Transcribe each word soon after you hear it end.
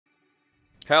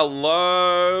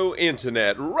Hello,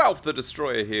 Internet. Ralph the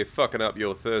Destroyer here, fucking up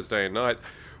your Thursday night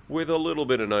with a little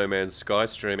bit of No Man's Sky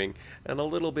streaming and a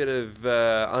little bit of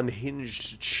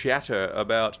unhinged chatter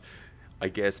about, I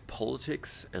guess,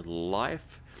 politics and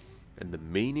life and the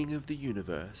meaning of the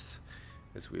universe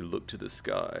as we look to the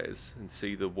skies and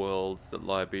see the worlds that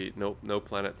lie be... Nope, no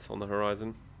planets on the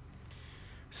horizon.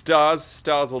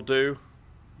 Stars will do.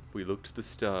 We look to the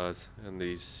stars and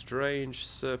these strange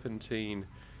serpentine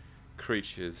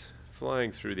creatures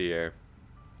flying through the air.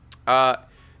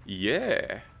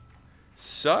 Yeah.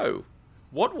 So,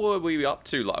 what were we up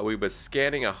to? Like, we were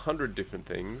scanning 100 different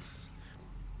things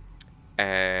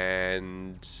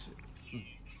and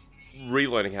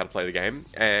relearning how to play the game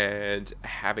and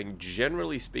having,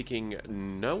 generally speaking,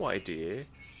 no idea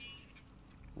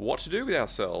what to do with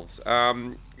ourselves.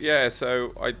 Yeah,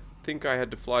 so I think I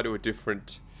had to fly to a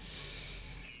different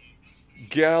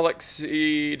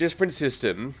galaxy, different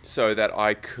system, so that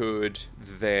I could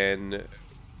then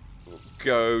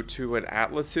go to an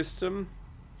Atlas system.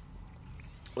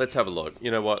 Let's have a look. You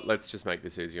know what? Let's just make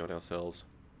this easy on ourselves.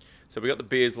 So we got the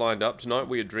beers lined up. Tonight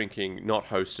we are drinking, not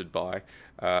hosted by,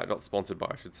 not sponsored by,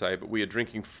 I should say, but we are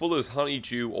drinking Fuller's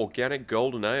Honeydew Organic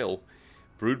Golden Ale,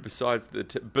 brewed beside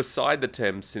the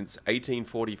Thames since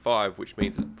 1845, which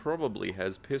means it probably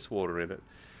has piss water in it.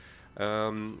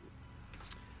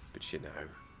 But you know,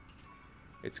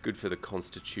 it's good for the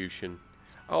constitution.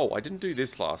 Oh, I didn't do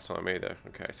this last time either.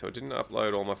 Okay, so I didn't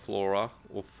upload all my flora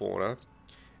or fauna,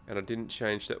 and I didn't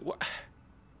change that. What?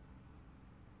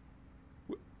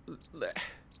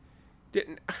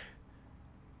 Didn't.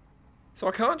 So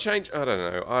I can't change. I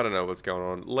don't know what's going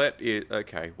on.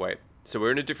 Okay, wait. So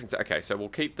we're in a different. Okay, so we'll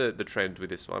keep the trend with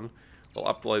this one. We'll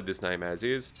upload this name as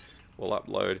is. We'll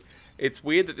upload. It's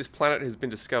weird that this planet has been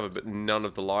discovered, but none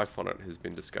of the life on it has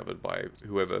been discovered by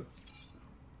whoever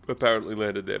apparently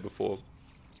landed there before.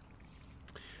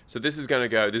 So this is going to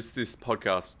go, this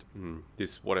podcast,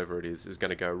 this whatever it is going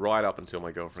to go right up until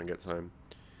my girlfriend gets home.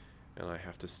 And I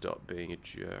have to stop being a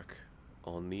jerk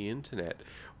on the internet.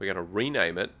 We're going to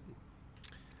rename it.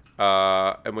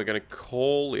 And we're going to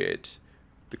call it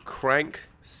the Crank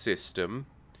System.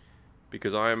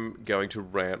 Because I'm going to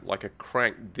rant like a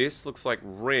crank. This looks like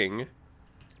ring.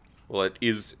 Well, it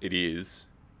is.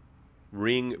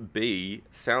 Ring B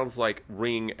sounds like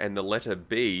ring and the letter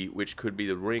B, which could be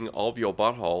the ring of your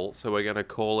butthole. So we're going to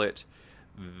call it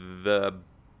the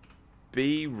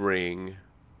B ring.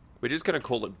 We're just going to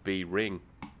call it B ring.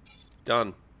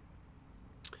 Done.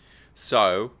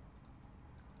 So,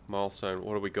 milestone.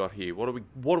 What do we got here? What do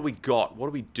we got? What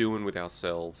are we doing with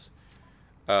ourselves?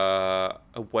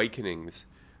 Awakenings.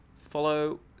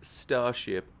 Follow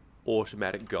Starship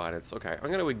automatic guidance. Okay, I'm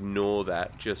going to ignore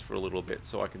that just for a little bit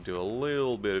so I can do a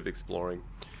little bit of exploring.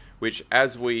 Which,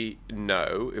 as we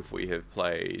know, if we have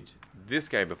played this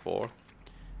game before,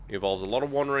 involves a lot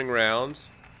of wandering around,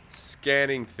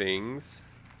 scanning things,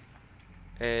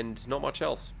 and not much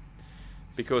else.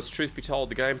 Because, truth be told,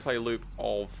 the gameplay loop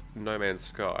of No Man's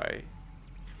Sky,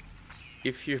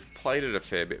 if you've played it a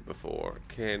fair bit before,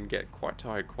 can get quite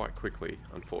tired quite quickly,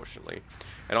 unfortunately.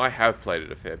 And I have played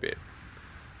it a fair bit.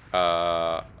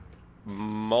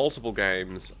 Multiple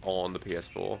games on the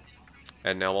PS4,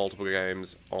 and now multiple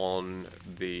games on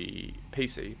the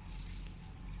PC.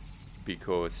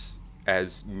 Because,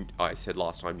 as I said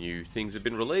last time, new things have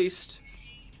been released.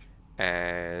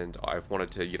 And I've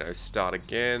wanted to, you know, start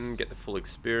again, get the full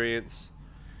experience.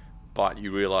 But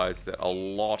you realise that a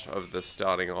lot of the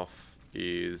starting off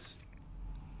is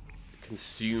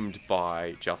consumed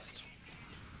by just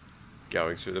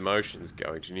going through the motions,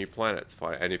 going to new planets.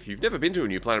 And if you've never been to a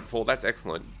new planet before, that's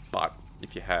excellent. But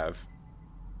if you have,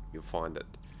 you'll find that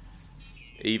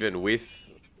even with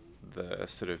the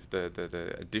sort of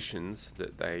the additions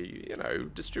that they, you know,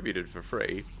 distributed for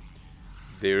free,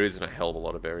 there isn't a hell of a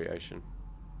lot of variation.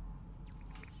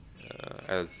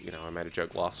 As, you know, I made a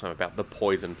joke last time about the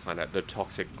poison planet, the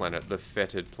toxic planet, the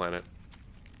fetid planet.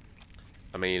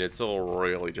 I mean, it's all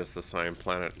really just the same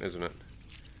planet, isn't it?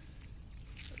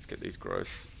 Let's get these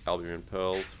gross albumin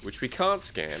pearls, which we can't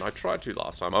scan. I tried to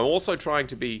last time. I'm also trying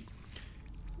to be...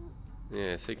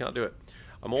 Yeah, so you can't do it.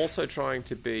 I'm also trying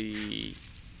to be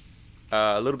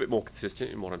a little bit more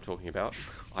consistent in what I'm talking about.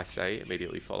 I say,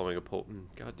 immediately following a poll.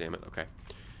 God damn it, okay.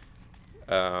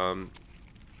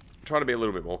 Trying to be a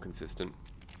little bit more consistent.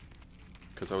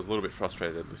 Because I was a little bit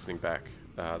frustrated listening back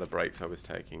the breaks I was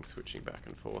taking, switching back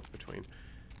and forth between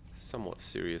somewhat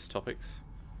serious topics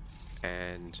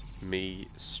and me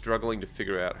struggling to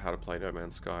figure out how to play No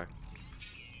Man's Sky.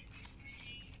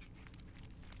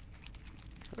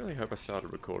 I really hope I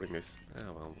started recording this.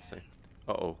 Oh well, we'll see.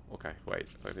 Uh-oh, okay, wait,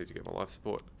 I need to get my life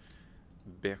support.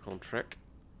 back on track.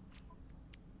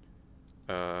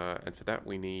 And for that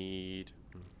we need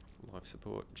life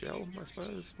support gel, I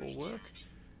suppose, will work.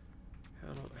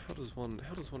 How does one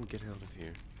get out of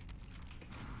here?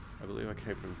 I believe I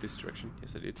came from this direction.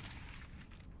 Yes, I did.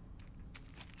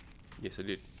 Yes, I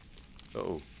did.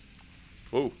 Uh-oh.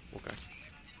 Oh, okay.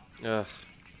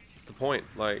 What's the point?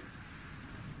 Like...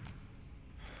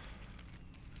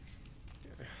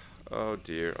 Oh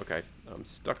dear, okay. I'm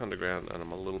stuck underground and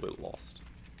I'm a little bit lost.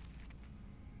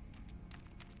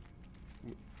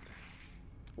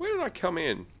 Where did I come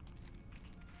in?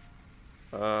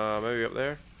 Maybe up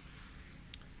there?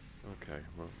 Okay,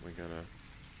 well, we're gonna...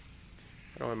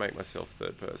 How do I make myself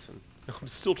third person? I'm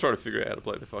still trying to figure out how to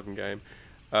play the fucking game.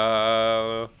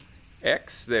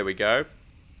 X, there we go.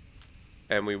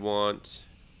 And we want...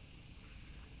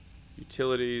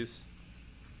 Utilities.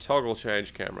 Toggle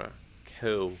change camera.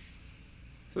 Cool.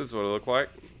 So this is what it looked like.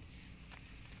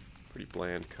 Pretty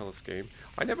bland color scheme.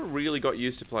 I never really got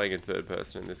used to playing in third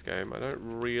person in this game. I don't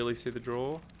really see the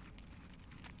draw.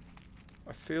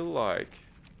 I feel like...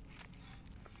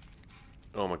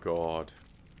 Oh my god.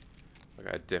 Okay,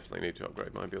 I definitely need to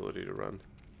upgrade my ability to run.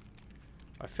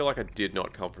 I feel like I did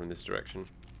not come from this direction.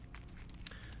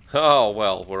 Oh,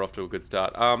 well, we're off to a good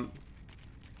start. Beto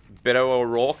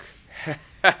O'Rourke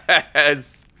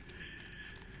has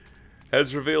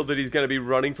revealed that he's going to be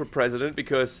running for president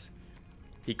because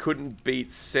he couldn't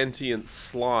beat sentient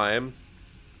slime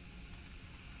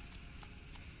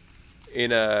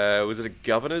in a... Was it a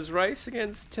governor's race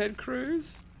against Ted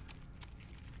Cruz?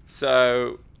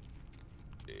 So,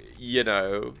 you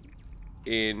know,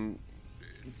 in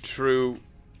true...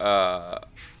 Oh,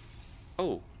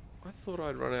 I thought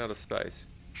I'd run out of space.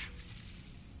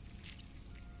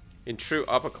 In true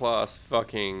upper class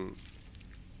fucking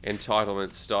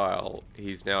entitlement style,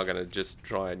 he's now gonna just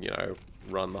try and, you know,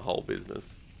 run the whole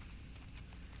business.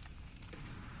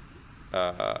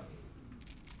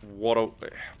 What?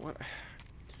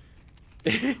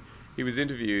 He was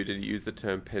interviewed and he used the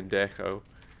term pendejo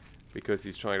because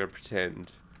he's trying to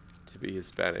pretend to be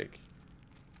Hispanic.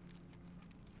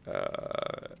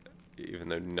 Even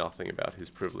though nothing about his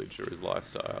privilege or his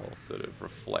lifestyle sort of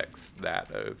reflects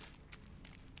that of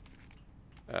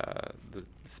the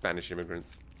Spanish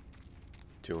immigrants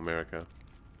to America.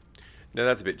 Now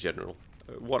that's a bit general.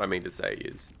 What I mean to say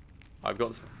is, I've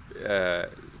got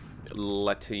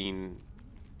Latina,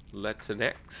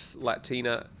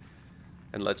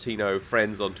 and Latino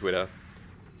friends on Twitter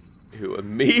who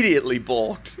immediately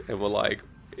balked and were like,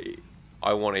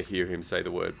 I want to hear him say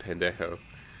the word pendejo.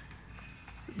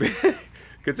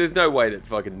 Because there's no way that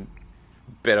fucking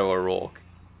Beto O'Rourke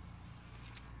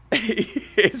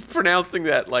is pronouncing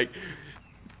that like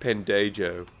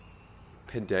pendejo.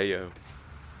 Pendejo.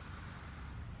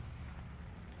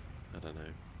 I don't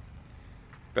know.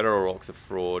 Beto O'Rourke's a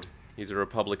fraud. He's a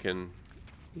Republican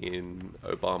in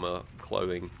Obama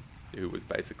clothing who was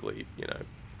basically, you know,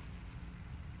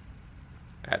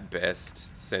 at best,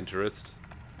 centrist.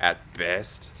 At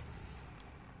best.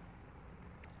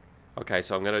 Okay,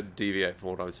 so I'm going to deviate from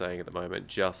what I was saying at the moment,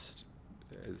 just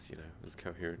as, you know, as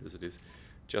coherent as it is.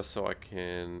 Just so I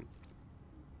can...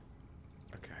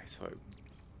 Okay, so...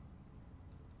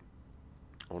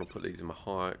 I want to put these in my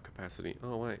high capacity...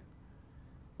 Oh, wait.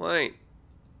 Wait!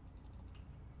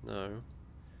 No.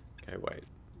 Okay, wait.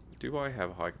 Do I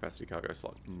have a high capacity cargo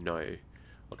slot? No.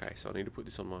 Okay, so I need to put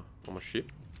this on my ship.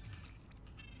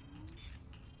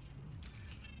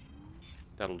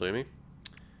 That'll do me.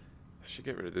 I should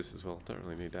get rid of this as well. Don't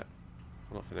really need that.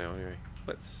 Well, not for now, anyway.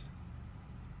 Let's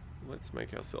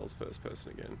make ourselves first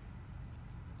person again.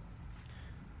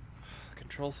 The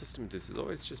control system, this has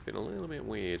always just been a little bit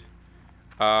weird.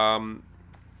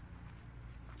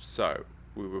 So,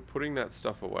 we were putting that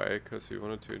stuff away because we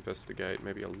wanted to investigate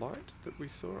maybe a light that we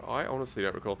saw. I honestly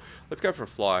don't recall. Let's go for a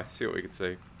fly, see what we can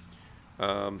see.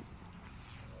 Beto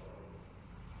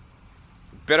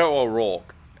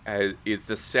O'Rourke is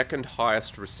the second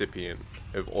highest recipient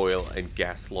of oil and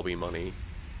gas lobby money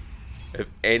of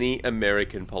any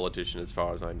American politician as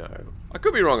far as I know. I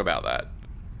could be wrong about that,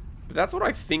 but that's what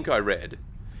I think I read.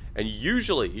 And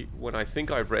usually when I think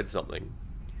I've read something,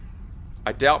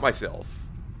 I doubt myself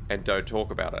and don't talk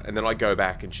about it, and then I go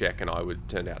back and check and I would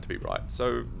turn out to be right.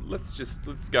 So let's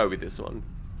go with this one.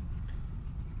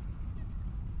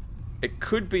 It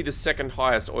could be the second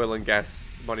highest oil and gas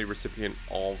money recipient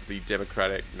of the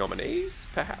Democratic nominees,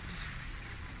 perhaps.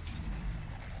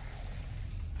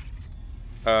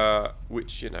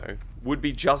 Which, you know, would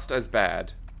be just as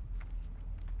bad.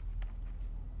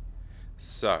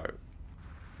 So,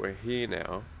 we're here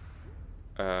now.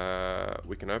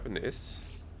 We can open this.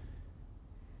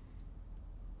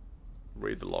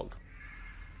 Read the log.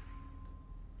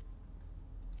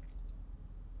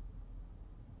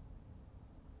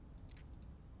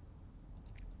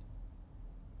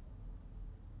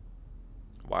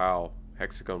 Wow.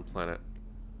 Hexagon planet.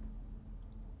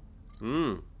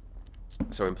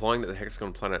 So implying that the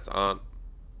hexagon planets aren't...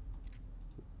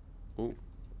 Ooh.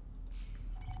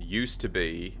 Used to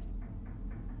be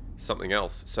something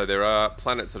else. So there are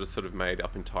planets that are sort of made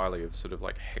up entirely of sort of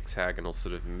like hexagonal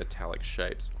sort of metallic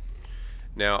shapes.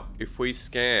 Now, if we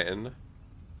scan...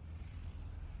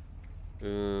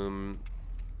 no,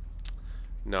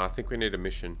 I think we need a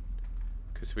mission.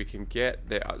 Because we can get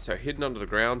there. So hidden under the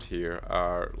ground here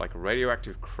are like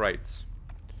radioactive crates.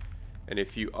 And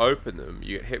if you open them,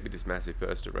 you get hit with this massive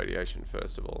burst of radiation,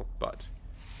 first of all. But...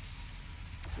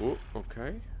 Oh,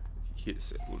 okay.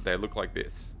 They look like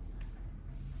this.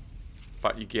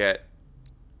 But you get...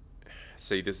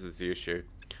 See, this is the issue.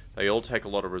 They all take a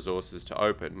lot of resources to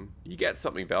open. You get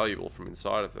something valuable from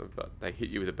inside of them, but they hit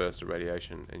you with a burst of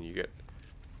radiation, and you get...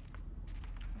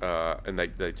 and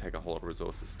they take a whole lot of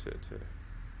resources to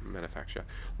manufacture.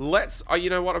 Let's... you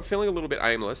know what? I'm feeling a little bit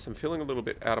aimless. I'm feeling a little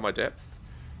bit out of my depth.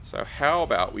 So how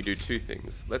about we do two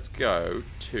things? Let's go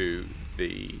to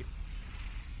the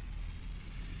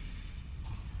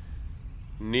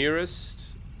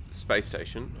nearest space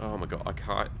station. Oh my god, I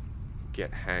can't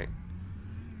get hang.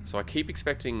 So I keep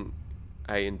expecting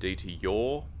A and D to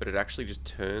yaw, but it actually just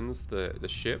turns the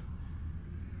ship.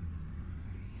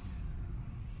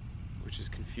 Which is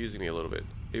confusing me a little bit.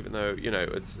 Even though, you know,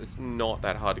 it's not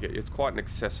that hard to get. It's quite an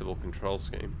accessible control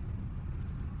scheme.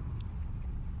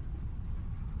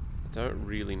 I don't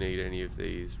really need any of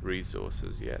these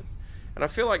resources yet. And I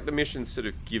feel like the missions sort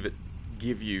of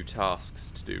give you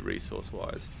tasks to do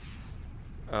resource-wise.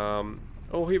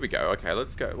 Oh, here we go. Okay,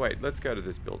 let's go. Wait, let's go to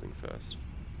this building first.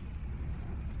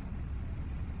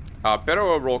 Beto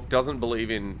O'Rourke doesn't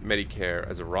believe in Medicare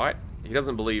as a right. He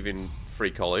doesn't believe in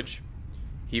free college.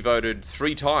 He voted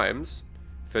 3 times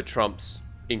for Trump's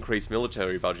increased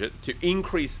military budget to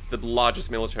increase the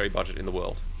largest military budget in the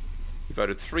world. He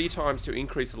voted 3 times to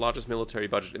increase the largest military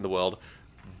budget in the world,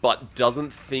 but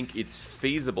doesn't think it's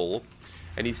feasible.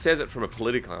 And he says it from a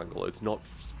political angle. It's not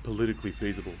politically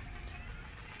feasible.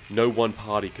 No one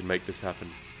party can make this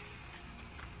happen.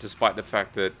 Despite the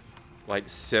fact that like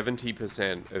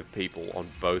 70% of people on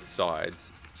both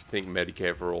sides think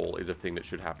Medicare for all is a thing that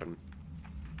should happen.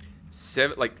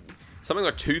 Something like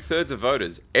 2/3 of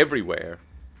voters everywhere,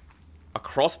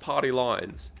 across party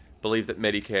lines, believe that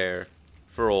Medicare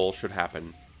for all should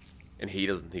happen, and he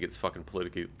doesn't think it's fucking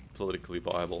politically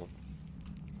viable.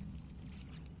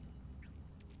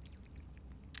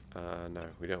 No,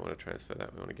 we don't want to transfer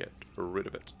that. We want to get rid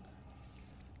of it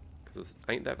because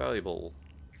it ain't that valuable.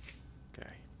 Okay.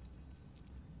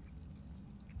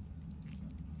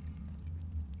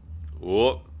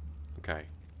 Oh, okay.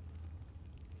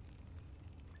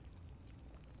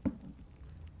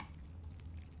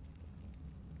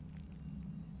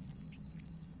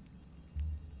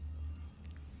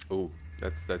 Oh,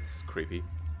 that's creepy.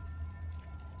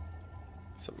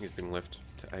 Something has been left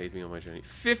to aid me on my journey.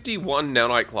 51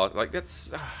 nanite clusters. Like,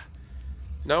 that's...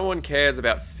 no one cares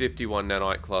about 51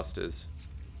 nanite clusters.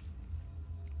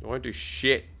 It won't do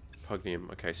shit, Pugnium.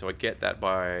 Okay, so I get that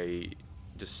by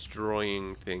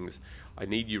destroying things. I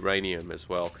need uranium as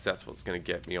well, because that's what's going to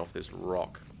get me off this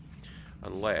rock.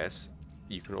 Unless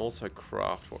you can also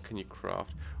craft... What can you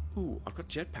craft? Ooh, I've got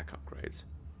jetpack upgrades.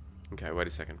 Okay, wait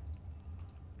a second.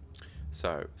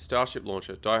 So, Starship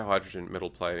launcher, dihydrogen metal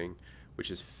plating,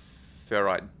 which is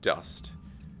ferrite dust.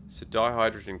 So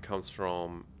dihydrogen comes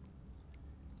from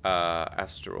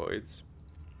asteroids.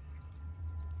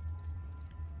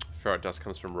 Ferrite dust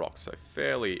comes from rocks, so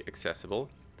fairly accessible.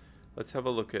 Let's have a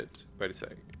look at... Wait a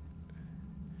sec.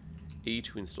 E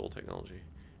to install technology.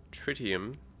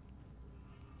 Tritium.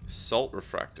 Salt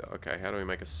refractor. Okay, how do we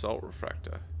make a salt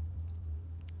refractor?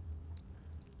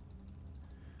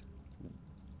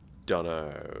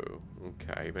 Dunno.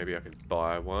 Okay, maybe I could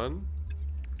buy one.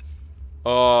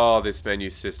 Oh, this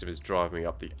menu system is driving me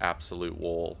up the absolute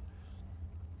wall.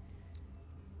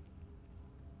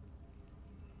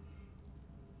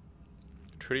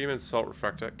 Tritium and salt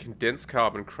refractor. Condensed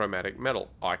carbon chromatic metal.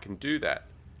 I can do that.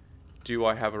 Do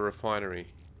I have a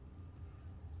refinery?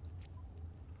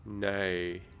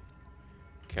 Nay.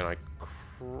 Can I...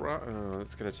 Oh,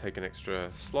 that's going to take an extra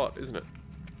slot, isn't it?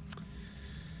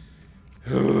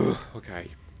 Okay.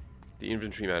 The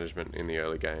inventory management in the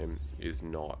early game is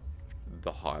not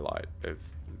the highlight of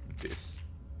this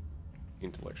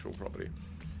intellectual property.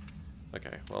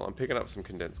 Okay, well, I'm picking up some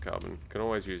condensed carbon. Can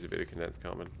always use a bit of condensed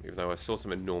carbon, even though I saw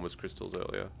some enormous crystals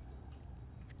earlier.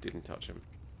 Didn't touch them.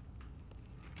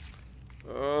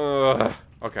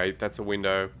 Okay, that's a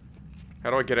window. How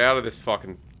do I get out of this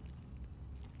fucking...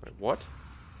 Wait, what?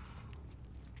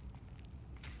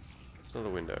 It's not a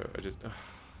window. I just...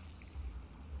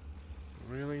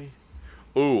 Really?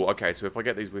 Ooh, okay, so if I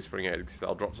get these whispering eggs,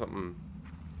 they'll drop something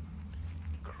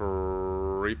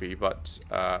creepy, but...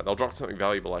 they'll drop something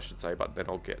valuable, I should say, but then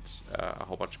I'll get a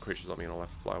whole bunch of creatures on me and I'll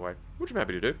have to fly away. Which I'm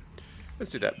happy to do.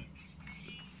 Let's do that.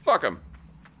 Fuck them.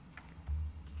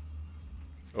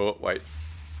 Oh, wait.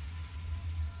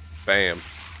 Bam.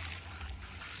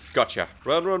 Gotcha.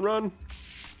 Run, run, run.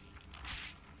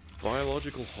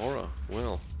 Biological horror.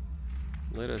 Well,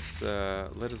 let us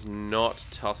not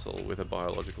tussle with a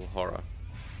biological horror.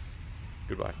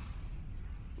 Goodbye.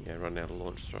 Yeah, run out of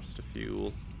launch thruster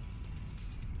fuel.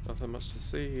 Nothing much to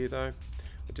see here, though.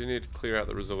 I do need to clear out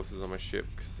the resources on my ship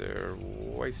because they're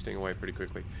wasting away pretty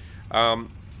quickly. Oh,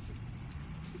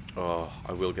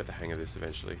 I will get the hang of this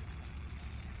eventually.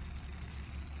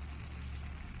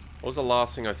 What was the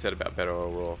last thing I said about Beto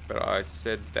O'Rourke? But I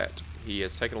said that he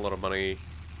has taken a lot of money.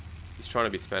 He's trying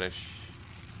to be Spanish.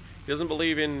 He doesn't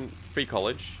believe in free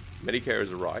college. Medicare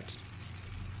is a right.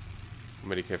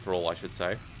 Medicare for all, I should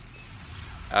say.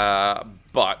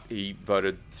 But he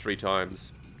voted 3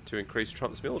 times to increase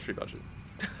Trump's military budget.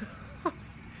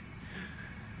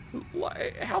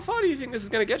 Like, how far do you think this is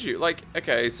going to get you? Like,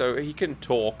 okay, so he can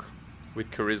talk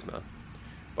with charisma.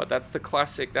 But that's the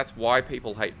classic, that's why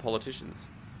people hate politicians.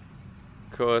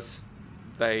 Because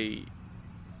they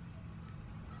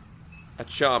are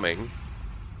charming.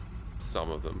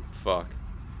 Some of them, fuck.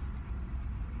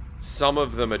 Some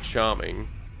of them are charming.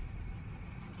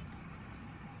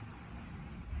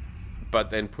 But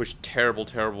then push terrible,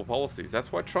 terrible policies.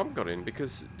 That's why Trump got in,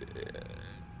 because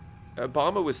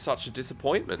Obama was such a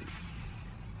disappointment.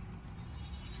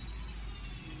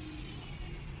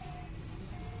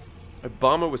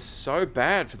 Obama was so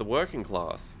bad for the working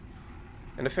class.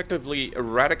 And effectively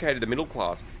eradicated the middle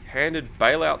class, handed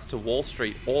bailouts to Wall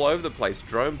Street all over the place,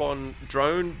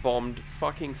 drone bombed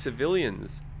fucking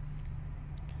civilians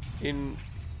in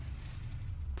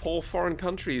poor foreign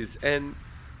countries, and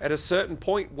at a certain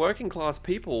point, working class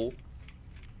people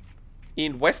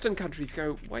in Western countries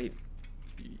go, wait,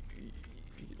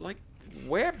 like,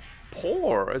 we're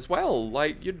poor as well.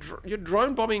 Like, you're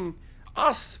drone bombing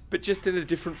us, but just in a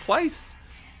different place.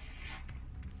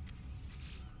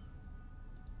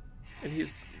 And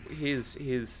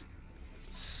his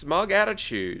smug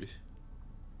attitude,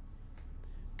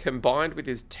 combined with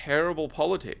his terrible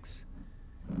politics,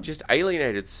 just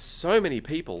alienated so many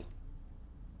people.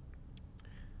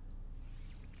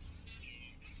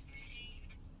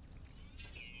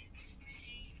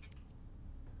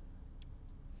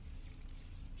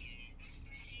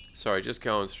 Sorry, just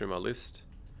going through my list,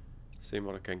 seeing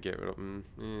what I can get rid of.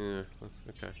 Yeah,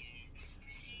 okay.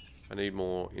 I need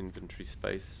more inventory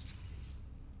space.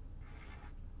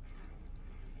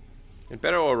 And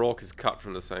Beto O'Rourke is cut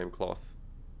from the same cloth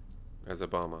as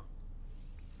Obama.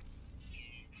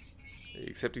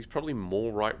 Except he's probably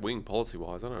more right-wing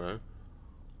policy-wise, I don't know.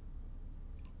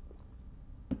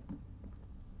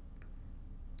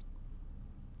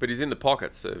 But he's in the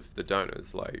pockets of the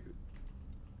donors, like,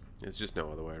 there's just no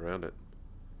other way around it.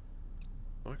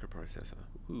 Microprocessor.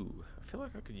 Ooh, I feel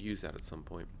like I could use that at some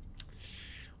point.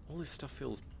 All this stuff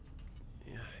feels,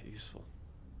 yeah, useful.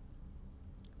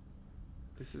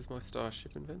 This is my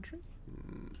Starship inventory?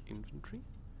 Inventory?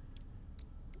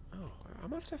 Oh, I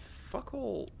must have fuck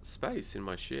all space in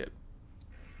my ship.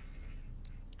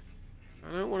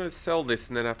 I don't want to sell this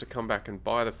and then have to come back and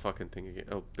buy the fucking thing again.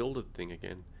 Oh, build a thing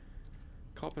again.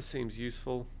 Copper seems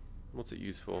useful. What's it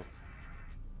used for?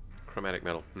 Chromatic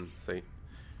metal. See?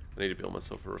 I need to build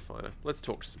myself a refiner. Let's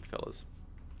talk to some fellas.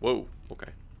 Whoa,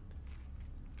 okay.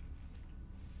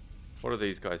 What do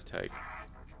these guys take?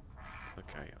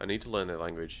 Okay, I need to learn their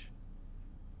language.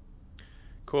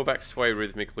 Korvax sway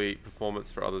rhythmically.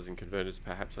 Performance for others in convergence.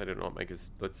 Perhaps I do not make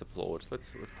us. Let's applaud.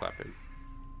 Let's clap him.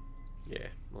 Yeah,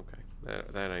 okay.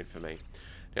 That ain't for me.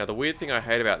 Now, the weird thing I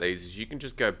hate about these is you can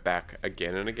just go back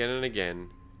again and again and again.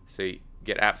 See,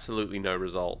 get absolutely no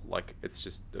result. Like, it's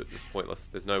just, it's pointless.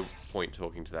 There's no point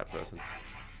talking to that person.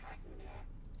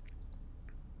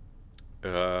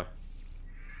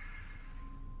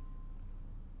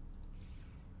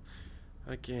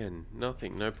 Again,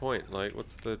 nothing, no point. Like,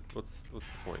 what's the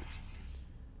point?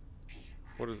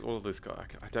 What is all this guy?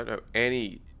 I don't know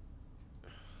any.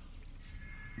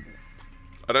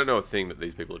 I don't know a thing that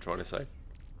these people are trying to say.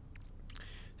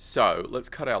 So let's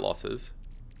cut our losses.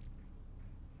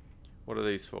 What are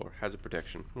these for? Hazard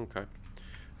protection. Okay.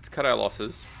 Let's cut our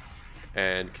losses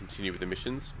and continue with the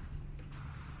missions.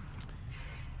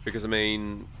 Because, I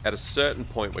mean, at a certain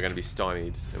point we're going to be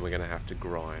stymied and we're going to have to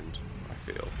grind, I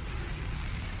feel.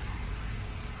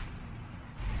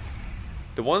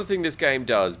 The one thing this game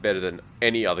does better than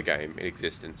any other game in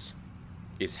existence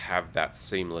is have that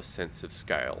seamless sense of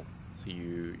scale. So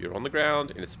you're on the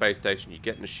ground in a space station, you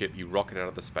get in a ship, you rocket out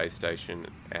of the space station,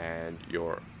 and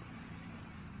you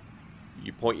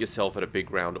point yourself at a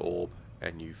big round orb,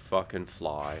 and you fucking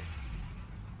fly.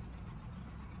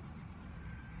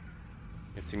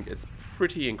 It's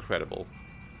pretty incredible.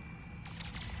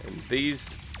 And these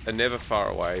are never far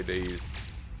away, these.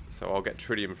 So I'll get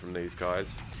tritium from these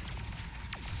guys.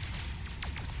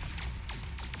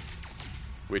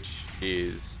 Which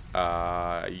is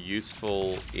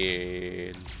useful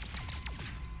in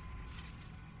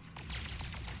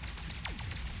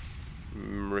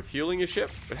refueling your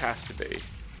ship. It has to be.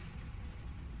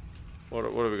 What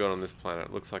have we got on this planet?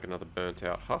 It looks like another burnt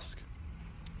out husk.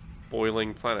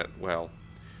 Boiling planet. Well,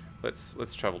 let's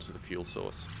travel to the fuel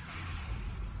source.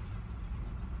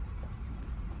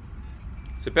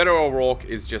 So Beto O'Rourke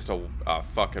is just a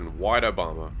fucking white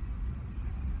Obama.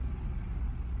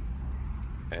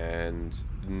 And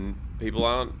people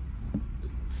aren't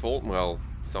fault. Well,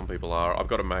 some people are. I've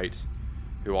got a mate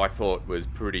who I thought was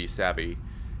pretty savvy,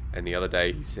 and the other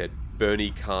day he said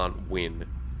Bernie can't win,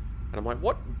 and I'm like,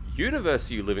 what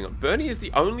universe are you living on? Bernie is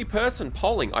the only person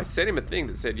polling. I sent him a thing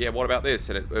that said, yeah, what about this?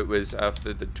 And it was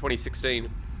the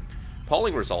 2016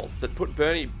 polling results that put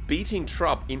Bernie beating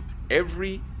Trump in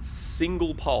every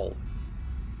single poll,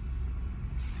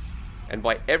 and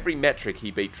by every metric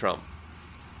he beat Trump.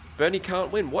 Bernie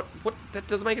can't win. What? That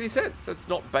doesn't make any sense. That's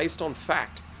not based on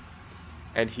fact.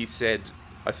 And he said,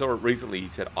 I saw it recently, he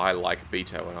said, I like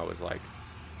Beto. And I was like,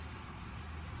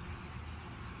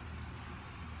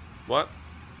 what?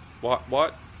 What?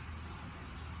 What?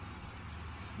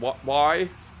 What? Why?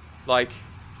 Like,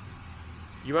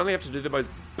 you only have to do the most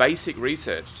basic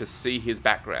research to see his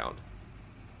background.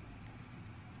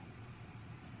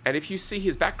 And if you see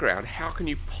his background, how can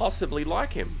you possibly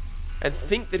like him and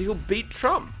think that he'll beat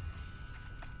Trump?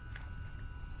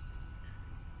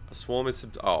 A swarm is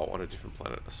on a different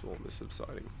planet, a swarm is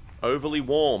subsiding. Overly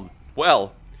warm.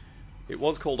 Well, it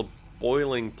was called a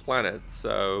boiling planet,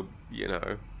 so, you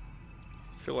know,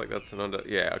 I feel like that's an under...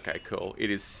 Yeah, okay, cool. It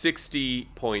is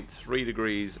 60.3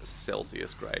 degrees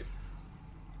Celsius. Great.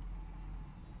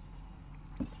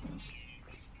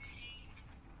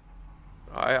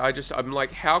 I'm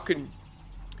like, how can...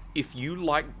 If you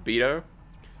like Beto,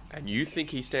 and you think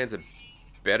he stands a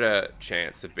better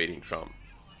chance of beating Trump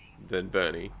than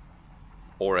Bernie,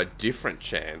 or a different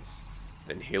chance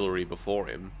than Hillary before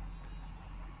him,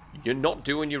 you're not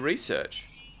doing your research.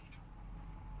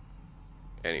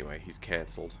 Anyway, he's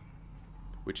cancelled,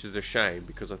 which is a shame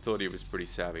because I thought he was pretty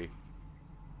savvy.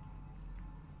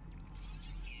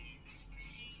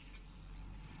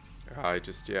 I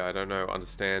don't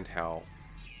understand how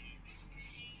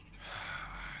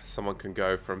someone can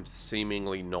go from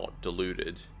seemingly not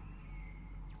deluded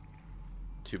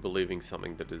to believing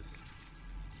something that is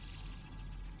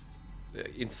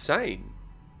insane.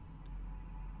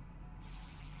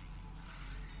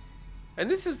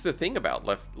 And this is the thing about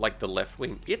the left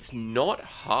wing. It's not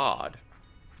hard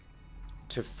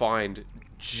to find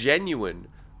genuine,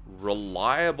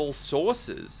 reliable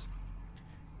sources.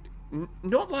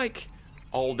 Not like,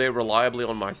 oh, they're reliably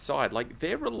on my side. Like,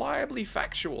 they're reliably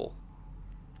factual.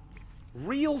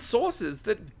 Real sources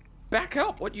that back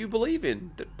up what you believe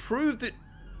in, that prove that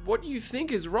what you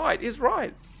think is right is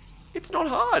right. It's not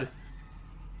hard.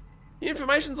 The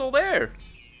information's all there.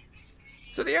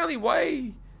 So the only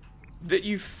way that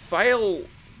you fail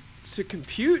to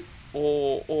compute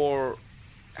or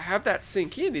have that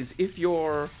sink in is if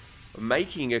you're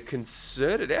making a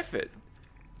concerted effort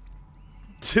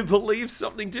to believe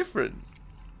something different.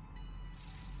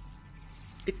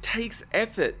 It takes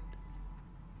effort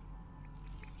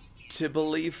to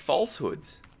believe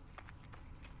falsehoods.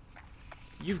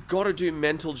 You've got to do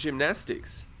mental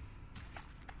gymnastics.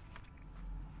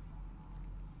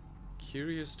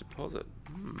 Curious deposit.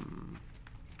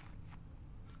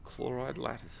 Chloride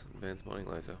lattice. Advanced mining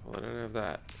laser. Well, I don't have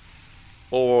that.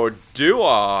 Or do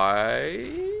I?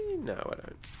 No, I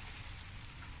don't.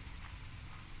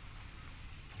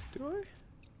 Do I?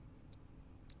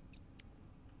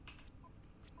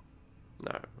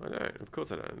 No, I don't. Of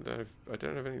course I don't. I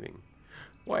don't have anything.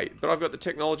 Wait, but I've got the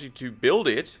technology to build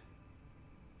it.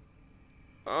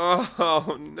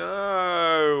 Oh,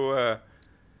 no.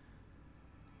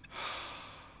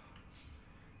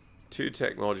 2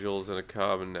 tech modules and a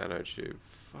carbon nanotube.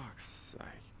 Fuck's sake.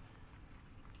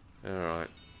 Alright.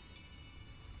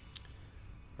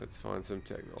 Let's find some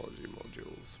technology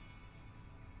modules.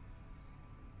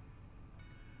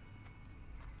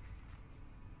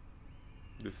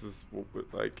 This is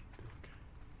like...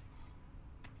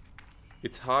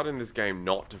 It's hard in this game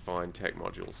not to find tech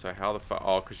modules. So how the fuck...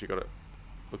 Oh, because you got to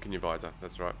look in your visor.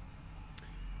 That's right.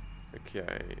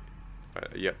 Okay.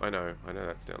 Yep, I know. I know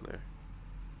that's down there.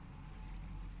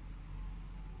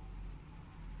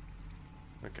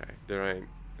 Okay. There ain't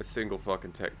a single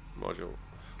fucking tech module.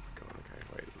 Oh my god, okay.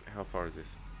 Wait. How far is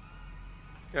this?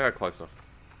 Yeah, close enough.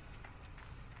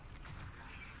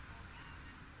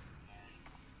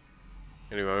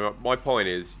 Anyway, my point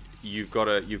is, you've got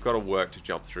to work to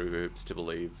jump through hoops to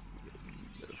believe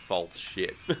false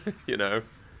shit, you know.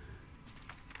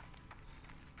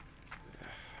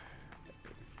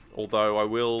 Although I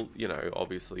will, you know,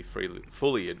 obviously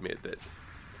fully admit that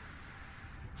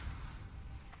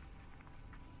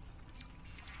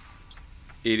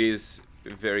it is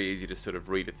very easy to sort of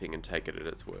read a thing and take it at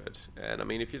its word. And I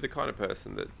mean, if you're the kind of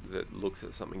person that looks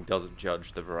at something, doesn't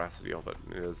judge the veracity of it,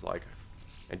 and is like,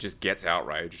 and just gets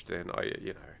outraged, then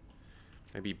you know,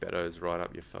 maybe beto's right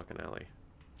up your fucking alley.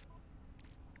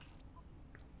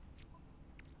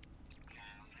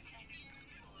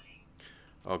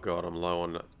 Oh god, I'm low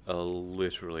on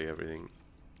literally everything.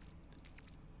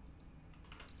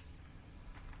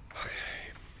 Okay.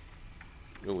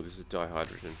 Oh, this is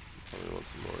dihydrogen. Probably want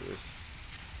some more of this.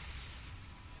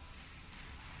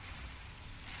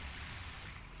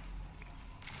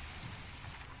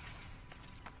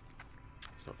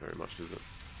 It's not very much, is it?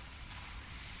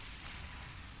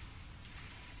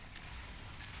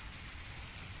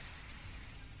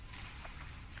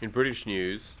 In British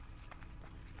news,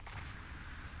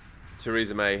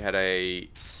 Theresa May had a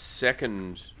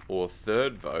second or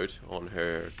third vote on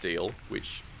her deal,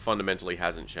 which fundamentally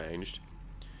hasn't changed.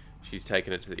 She's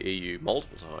taken it to the EU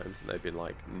multiple times, and they've been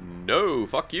like, no,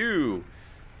 fuck you.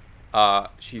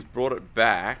 She's brought it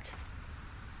back,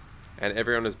 and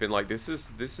everyone has been like, this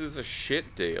is a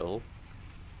shit deal.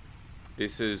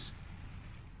 This is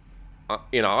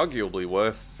inarguably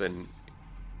worse than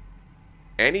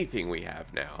anything we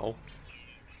have now.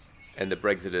 And the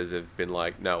Brexiters have been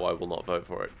like, no, I will not vote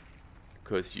for it,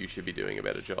 because you should be doing a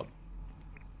better job.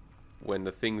 When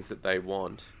the things that they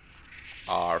want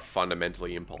are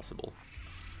fundamentally impossible.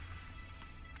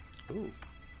 Ooh.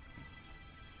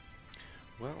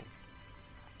 Well.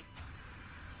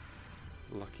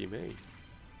 Lucky me.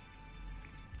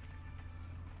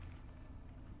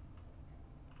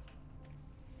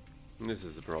 And this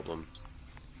is the problem.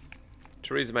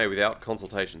 Theresa May without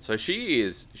consultation. So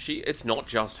it's not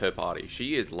just her party.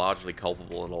 She is largely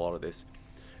culpable in a lot of this.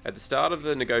 At the start of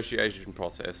the negotiation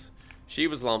process, she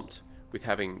was lumped with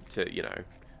having to, you know,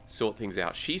 sort things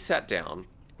out. She sat down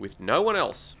with no one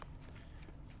else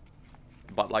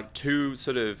but like two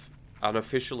sort of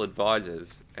unofficial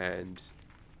advisors, and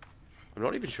I'm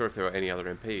not even sure if there were any other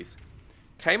MPs.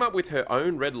 Came up with her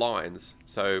own red lines.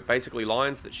 So basically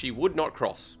lines that she would not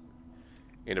cross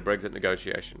in a Brexit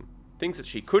negotiation. Things that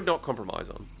she could not compromise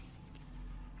on.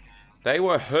 They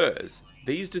were hers.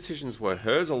 These decisions were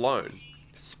hers alone.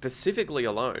 Specifically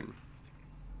alone.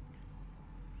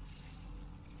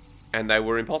 And they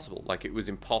were impossible. Like, it was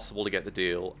impossible to get the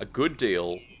deal, a good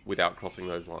deal, without crossing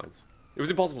those lines. It was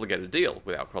impossible to get a deal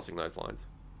without crossing those lines.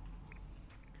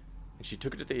 And she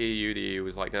took it to the EU. The EU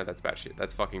was like, no, that's batshit.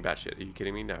 That's fucking batshit. Are you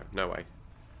kidding me? No, no way.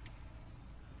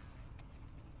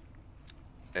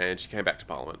 And she came back to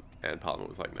Parliament, and Parliament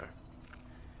was like, no.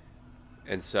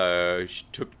 And so she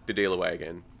took the deal away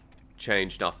again,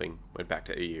 changed nothing, went back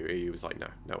to EU. EU was like, no,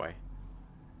 no way.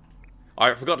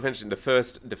 I forgot to mention the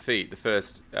first defeat, the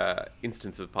first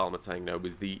instance of Parliament saying no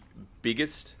was the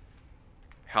biggest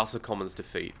House of Commons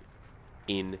defeat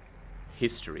in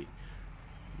history.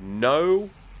 Nothing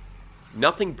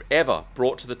ever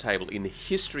brought to the table in the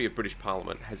history of British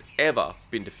Parliament has ever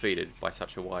been defeated by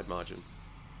such a wide margin.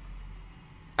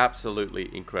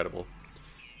 Absolutely incredible.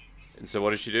 And so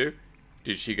what did she do?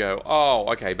 Did she go,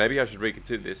 oh, okay, maybe I should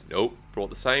reconsider this? Nope.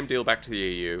 Brought the same deal back to the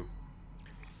EU.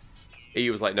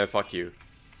 EU was like, no, fuck you.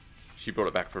 She brought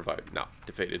it back for a vote. No,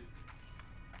 defeated.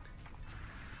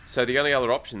 So the only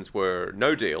other options were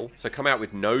no deal. So come out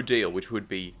with no deal, which would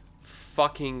be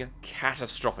fucking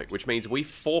catastrophic. Which means we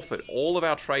forfeit all of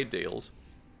our trade deals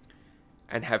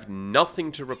and have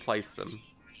nothing to replace them.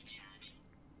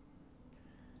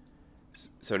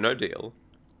 So no deal.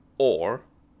 Or...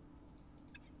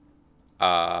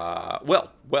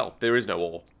 well, there is no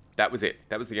or. That was it.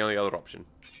 That was the only other option.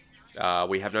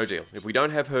 We have no deal. If we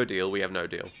don't have her deal, we have no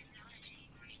deal.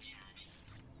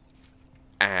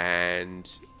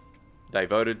 And they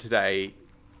voted today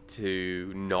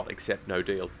to not accept no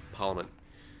deal, Parliament.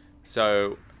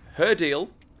 So her deal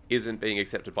isn't being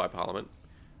accepted by Parliament.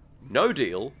 No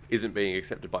deal isn't being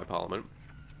accepted by Parliament.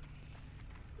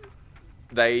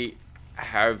 they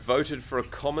have voted for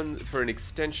an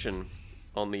extension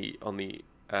on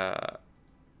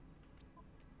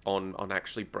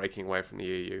actually breaking away from the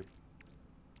EU.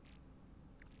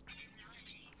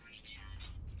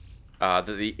 That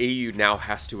the EU now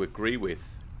has to agree with.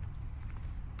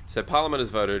 So Parliament has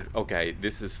voted, okay,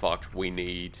 this is fucked, we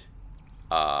need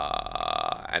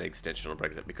an extension on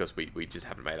Brexit because we just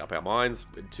haven't made up our minds.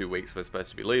 In 2 weeks we're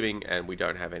supposed to be leaving and we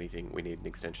don't have anything, we need an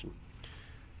extension.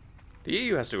 The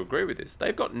EU has to agree with this.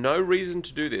 They've got no reason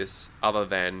to do this other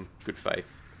than good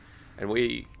faith. And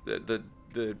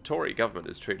the Tory government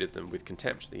has treated them with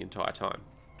contempt the entire time.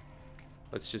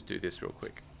 Let's just do this real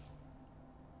quick.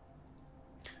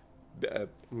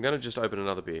 I'm going to just open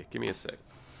another beer. Give me a sec.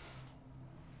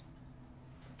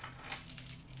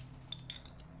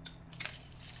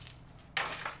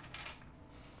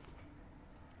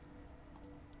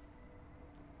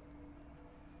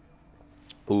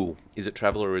 Ooh, is it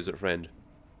traveller or is it friend?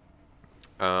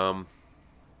 It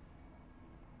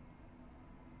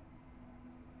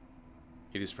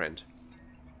is friend.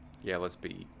 Yeah, let's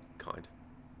be kind.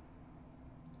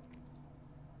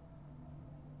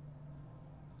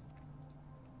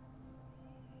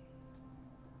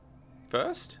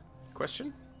 First?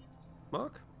 Question?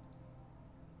 Mark?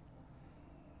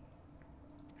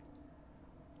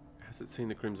 Has it seen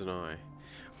the Crimson Eye?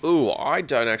 Ooh, I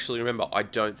don't actually remember. I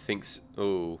don't think so.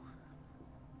 Ooh.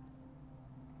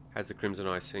 Has the Crimson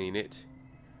Eye seen it?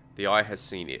 The Eye has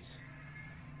seen it.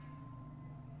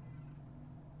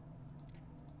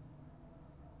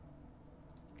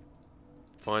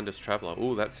 Find us traveller.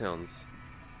 Ooh, that sounds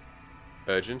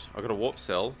urgent. I got a warp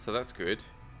cell, so that's good.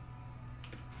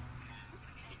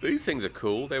 These things are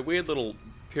cool. They're weird little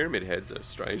pyramid heads. They're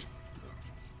strange.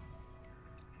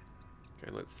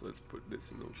 Okay, let's put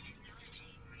this in the...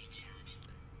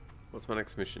 What's my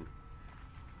next mission?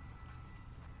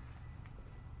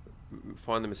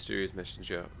 Find the mysterious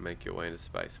messenger. Make your way into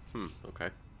space. Okay.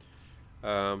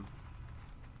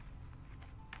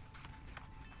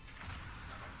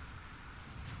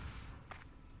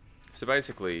 So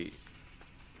basically...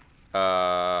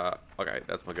 okay,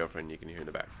 that's my girlfriend you can hear in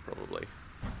the back, probably.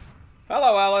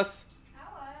 Hello, Alice!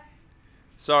 Hello.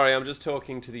 Sorry, I'm just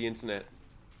talking to the internet.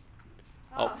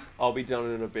 Oh. I'll be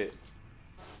done in a bit.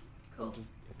 Cool.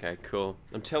 Okay, cool.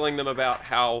 I'm telling them about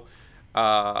how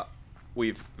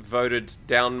we've voted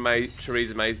down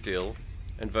Theresa May's deal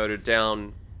and voted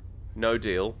down no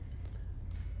deal.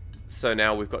 So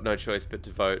now we've got no choice but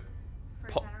to vote...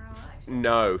 For general election?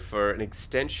 No, for an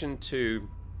extension to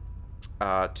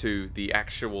the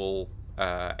actual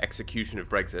execution of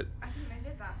Brexit. I think they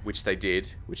did that. Which they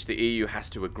did, which the EU has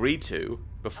to agree to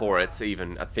before it's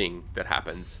even a thing that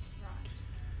happens.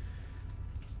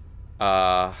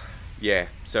 Right. Yeah,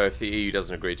 so if the EU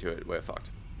doesn't agree to it, we're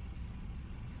fucked.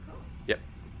 Cool. Yep.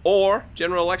 Or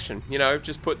general election, you know,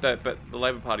 just put the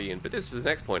Labour Party in. But this was the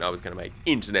next point I was going to make.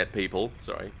 Internet people,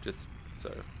 sorry, just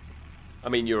so. I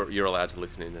mean, you're allowed to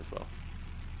listen in as well.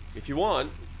 If you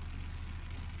want.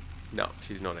 No,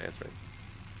 she's not answering.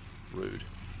 Rude.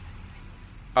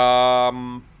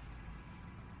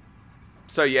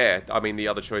 So yeah, I mean the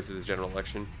other choice is a general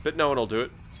election, but no one will do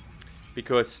it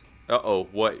because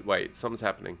wait, something's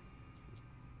happening.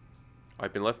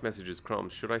 I've been left messages,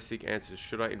 crumbs. Should I seek answers?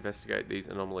 Should I investigate these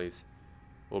anomalies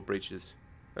or breaches?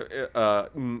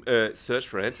 Search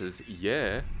for answers.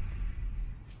 Yeah.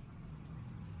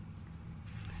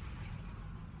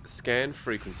 Scan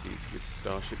frequencies with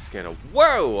Starship Scanner.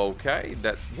 Whoa. Okay.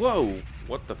 Whoa.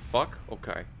 What the fuck?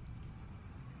 Okay.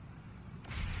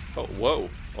 Oh, whoa.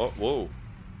 Oh, whoa.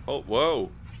 Oh,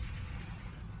 whoa.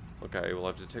 Okay, well,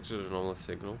 I've detected an anomalous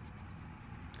signal.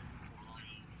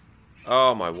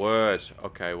 Oh, my word.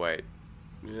 Okay, wait.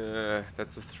 Yeah,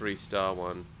 that's a 3-star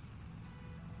one.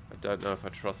 I don't know if I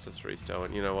trust a 3-star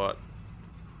one. You know what?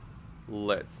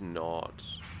 Let's not.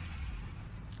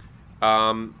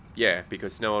 Yeah,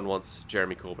 because no one wants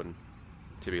Jeremy Corbyn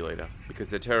to be leader. Because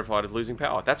they're terrified of losing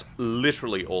power. That's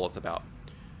literally all it's about.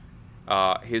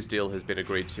 His deal has been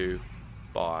agreed to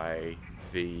by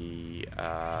the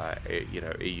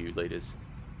EU leaders.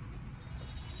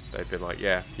 They've been like,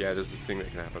 yeah, there's a thing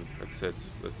that can happen. Let's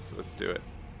do it.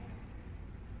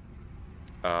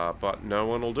 But no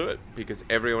one will do it because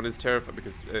everyone is terrified.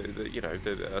 Because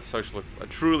a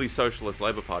truly socialist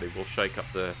Labour Party will shake up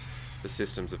the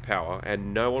systems of power,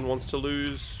 and no one wants to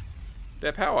lose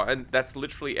their power. And that's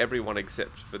literally everyone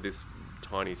except for this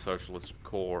tiny socialist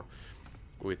core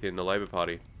within the Labour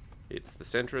Party. It's the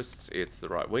centrists, it's the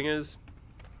right-wingers,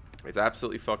 it's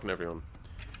absolutely fucking everyone.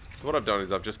 So what I've done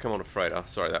is I've just come on a freighter.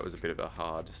 Sorry, that was a bit of a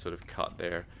hard sort of cut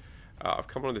there. I've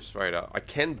come on this freighter. I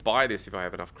can buy this if I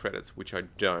have enough credits, which I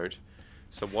don't.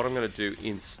 So what I'm going to do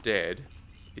instead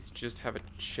is just have a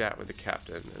chat with the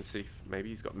captain and see if maybe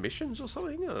he's got missions or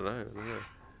something. I don't know.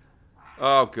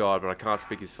 Oh god, but I can't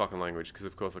speak his fucking language because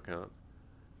of course I can't.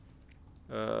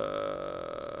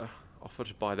 Offer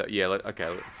to buy that. Yeah,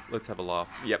 okay, let's have a laugh.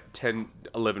 Yep,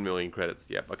 11 million credits.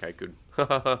 Yep, okay, good.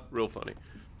 Real funny.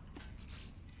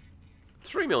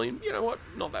 3 million, you know what?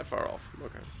 Not that far off.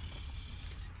 Okay.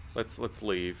 Let's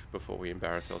leave before we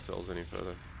embarrass ourselves any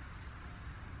further.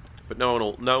 But no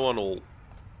one will.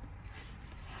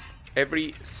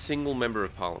 Every single member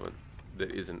of parliament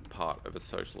that isn't part of a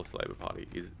socialist Labour Party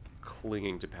is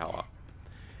clinging to power.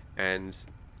 And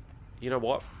you know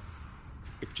what?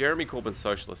 If Jeremy Corbyn's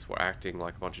socialists were acting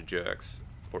like a bunch of jerks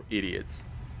or idiots,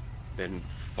 then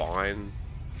fine.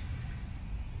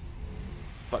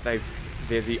 But they're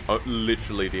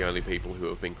literally the only people who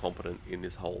have been competent in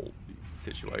this whole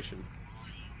situation,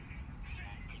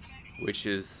 which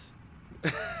is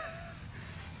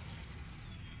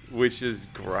which is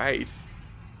great.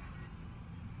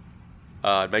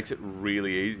 It makes it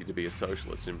really easy to be a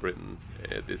socialist in Britain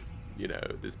at this,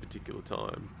 this particular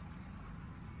time.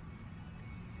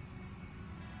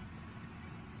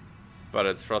 But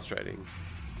it's frustrating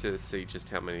to see just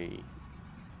how many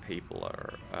people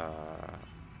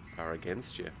are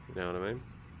against you. You know what I mean?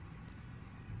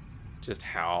 Just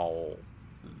how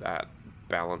that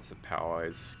balance of power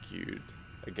is skewed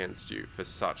against you for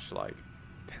such like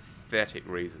pathetic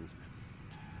reasons.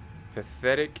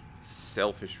 Pathetic,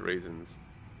 selfish reasons.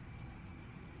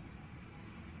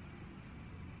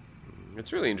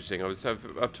 It's really interesting.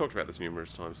 I've talked about this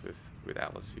numerous times with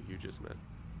Alice, who you just met.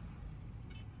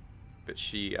 But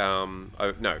she, no,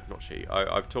 not she.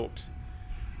 I've talked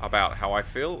about how I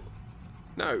feel.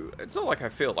 No, it's not like I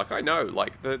feel. Like I know.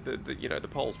 Like the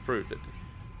polls prove that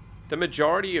the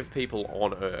majority of people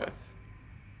on Earth.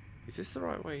 Is this the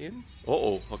right way in?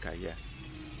 Oh, okay, yeah.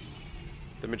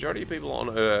 The majority of people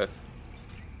on Earth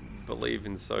believe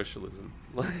in socialism.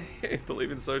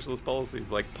 Believe in socialist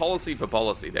policies. Like policy for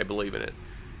policy, they believe in it.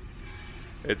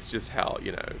 It's just how,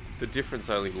 the difference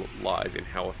only lies in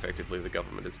how effectively the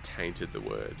government has tainted the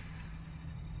word.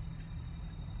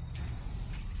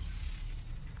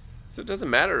 So it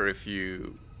doesn't matter if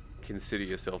you consider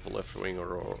yourself a left-wing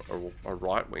or a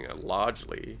right-winger,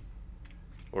 largely,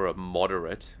 or a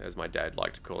moderate, as my dad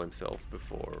liked to call himself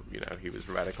before, he was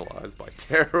radicalized by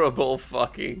terrible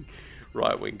fucking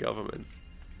right-wing governments.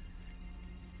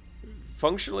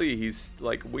 Functionally, he's,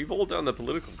 like, we've all done the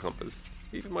political compass.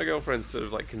 Even my girlfriend's sort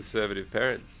of, like, conservative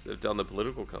parents have done the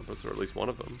political compass, or at least one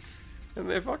of them. And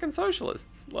they're fucking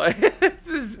socialists. Like,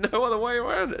 there's no other way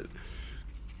around it.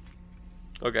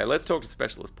 Okay, let's talk to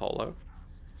Specialist Polo.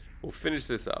 We'll finish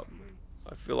this up.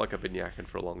 I feel like I've been yakking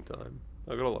for a long time.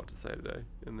 I've got a lot to say today,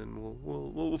 and then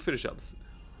we'll finish up.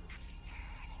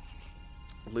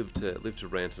 Live to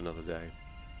rant another day.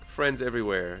 Friends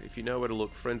everywhere. If you know where to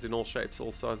look, friends in all shapes,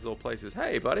 all sizes, all places.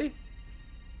 Hey, buddy.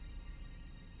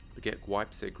 The Gek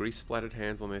wipes their grease-splattered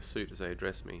hands on their suit as they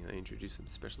address me. They introduce them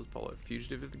to Specialist Polo,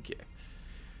 fugitive of the Gek.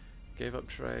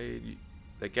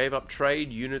 They gave up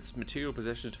trade, units, material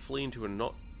possessions to flee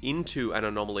into an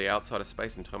anomaly outside of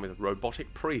space and time with a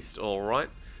robotic priest. All right,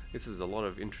 this is a lot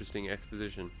of interesting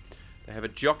exposition. They have a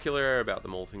jocular air about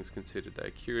them, all things considered. They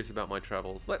are curious about my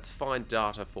travels. Let's find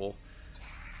data for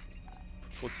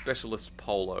Specialist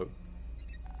Polo.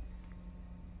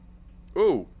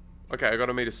 Ooh. Okay, I got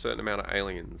to meet a certain amount of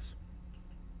aliens.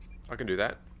 I can do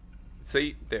that.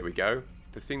 See, there we go.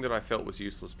 The thing that I felt was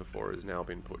useless before has now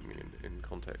been put in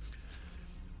context.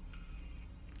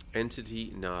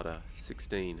 Entity Nada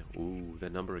 16. Ooh, the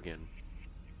number again.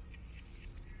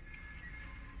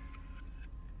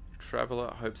 Traveler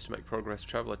hopes to make progress.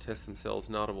 Traveler tests themselves.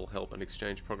 Nada will help and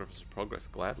exchange progress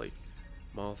gladly.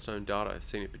 Milestone data. I've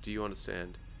seen it, but do you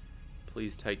understand?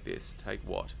 Please take this. Take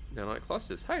what? Nanite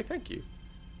clusters. Hey, thank you.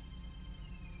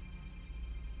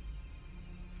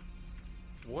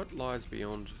 What lies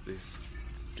beyond this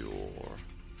door?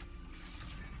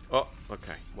 Oh,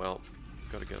 okay. Well,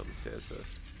 gotta get up the stairs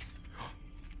first.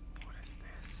 What is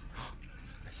this?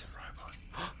 It's a robot.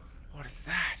 What is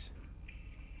that?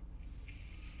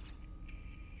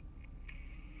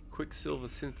 Quicksilver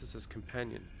synthesis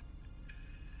companion.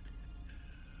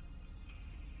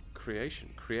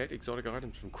 Creation. Create exotic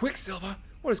items from Quicksilver?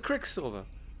 What is Quicksilver?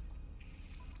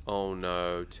 Oh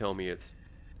no, tell me it's...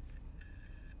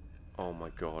 Oh my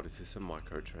god, is this a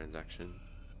microtransaction?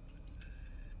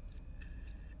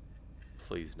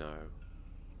 Please no.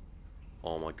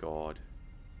 Oh my god.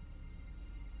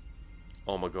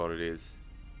 Oh my god, it is.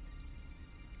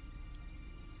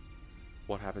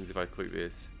 What happens if I click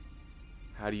this?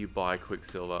 How do you buy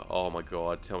Quicksilver? Oh my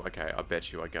god, tell me. Okay, I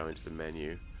bet you I go into the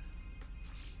menu.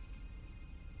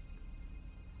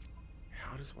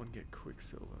 How does one get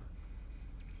Quicksilver?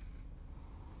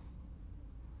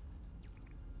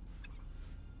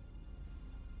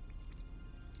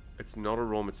 It's not a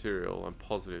raw material, I'm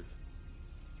positive.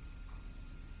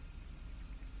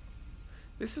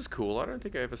 This is cool. I don't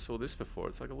think I ever saw this before.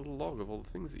 It's like a little log of all the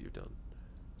things that you've done.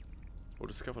 Or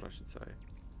discovered, I should say.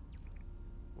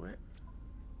 Where?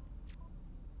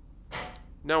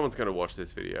 No one's going to watch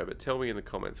this video, but tell me in the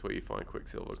comments where you find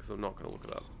Quicksilver, because I'm not going to look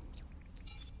it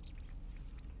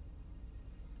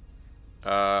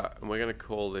up. And we're going to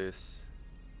call this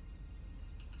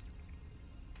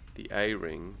the A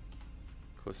ring,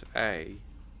 because A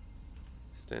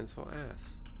stands for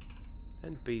ass,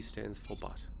 and B stands for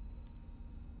butt.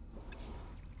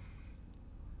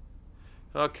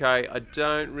 Okay, I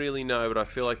don't really know, but I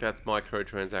feel like that's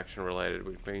microtransaction related,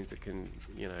 which means it can,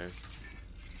 you know,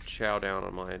 chow down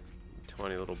on my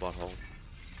tiny little butthole.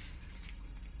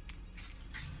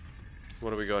 What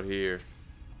do we got here?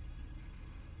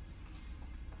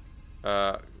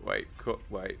 Wait.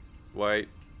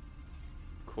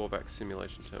 Corvax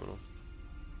simulation terminal.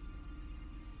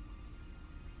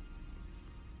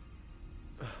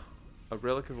 A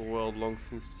relic of a world long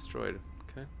since destroyed.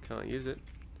 Okay, can't use it.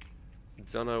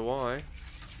 Don't know why.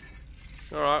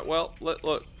 Alright, well,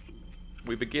 look.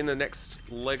 We begin the next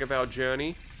leg of our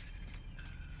journey.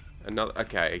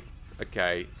 Okay,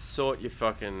 sort your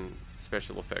fucking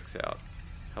special effects out.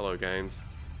 Hello, games.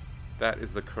 That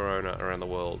is the corona around the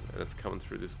world, and it's coming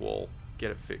through this wall.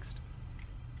 Get it fixed.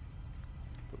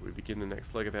 But we begin the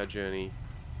next leg of our journey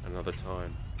another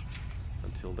time.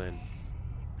 Until then,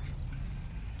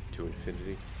 to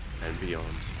infinity and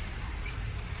beyond.